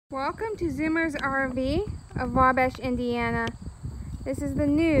Welcome to Zoomer's RV of Wabash, Indiana. This is the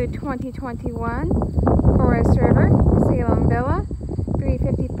new 2021 Forest River Salem Villa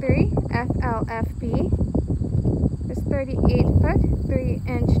 353 FLFB. This 38-foot,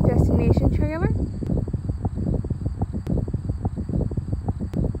 3-inch destination trailer.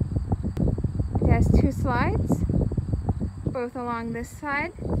 It has 2 slides, both along this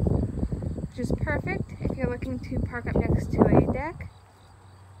side, which is perfect if you're looking to park up next to a deck.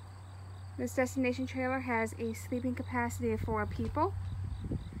 This destination trailer has a sleeping capacity of 4 people.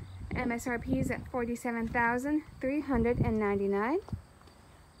 MSRPs at $47,399.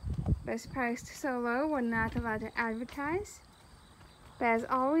 Best priced so low, we're not allowed to advertise. But as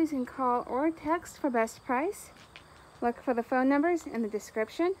always, you can call or text for best price. Look for the phone numbers in the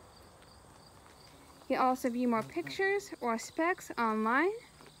description. You can also view more pictures or specs online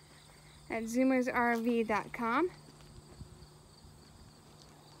at zoomersrv.com.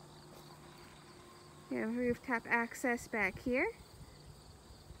 We have rooftop access back here.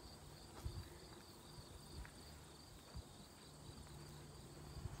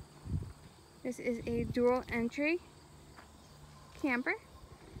 This is a dual entry camper.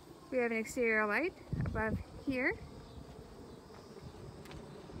 We have an exterior light above here.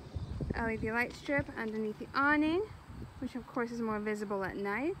 LED light strip underneath the awning, which of course is more visible at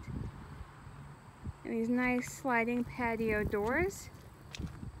night. And these nice sliding patio doors.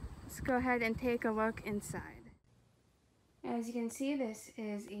 Let's go ahead and take a look inside. As you can see, this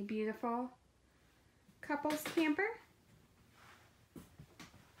is a beautiful couples camper.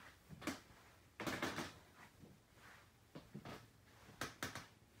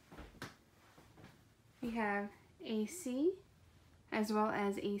 We have AC as well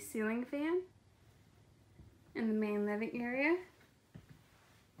as a ceiling fan in the main living area.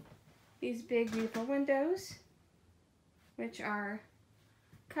 These big beautiful windows, which are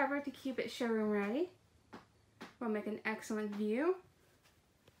covered to keep it showroom ready, will make an excellent view.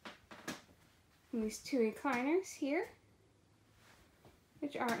 And these 2 recliners here,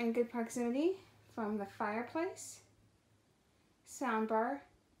 which are in good proximity from the fireplace, soundbar,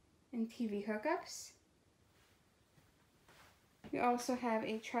 and TV hookups. We also have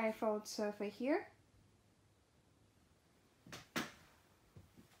a tri-fold sofa here,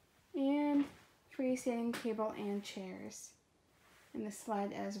 and freestanding table and chairs in the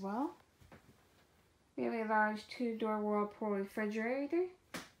slide as well. We have a large 2-door Whirlpool refrigerator,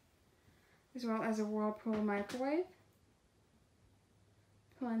 as well as a Whirlpool microwave.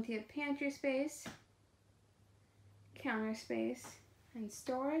 Plenty of pantry space, counter space, and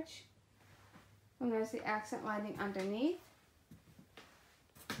storage. And there's the accent lighting underneath.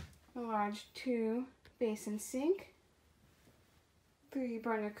 A large 2 basin sink, 3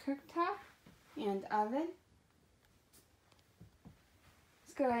 burner cooktop, and oven.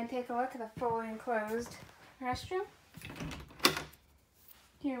 Let's go ahead and take a look at the fully enclosed restroom.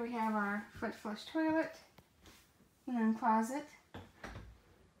 Here we have our foot flush toilet, and then closet,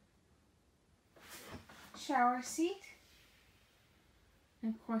 shower seat,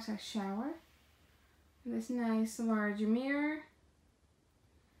 and of course our shower. And this nice large mirror,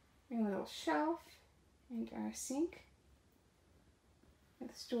 a little shelf, and our sink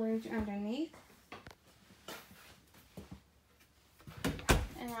with storage underneath.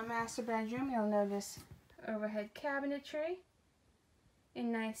 In our master bedroom, you'll notice overhead cabinetry, a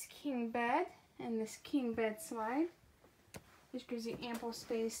nice king bed, and this king bed slide, which gives you ample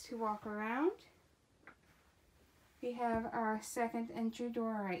space to walk around. We have our second entry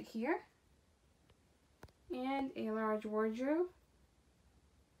door right here, and a large wardrobe,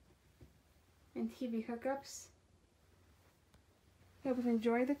 and TV hookups. Hope you've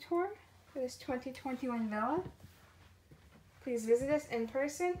enjoyed the tour for this 2021 villa. Please visit us in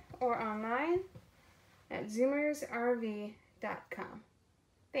person or online at zoomersrv.com.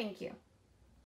 Thank you.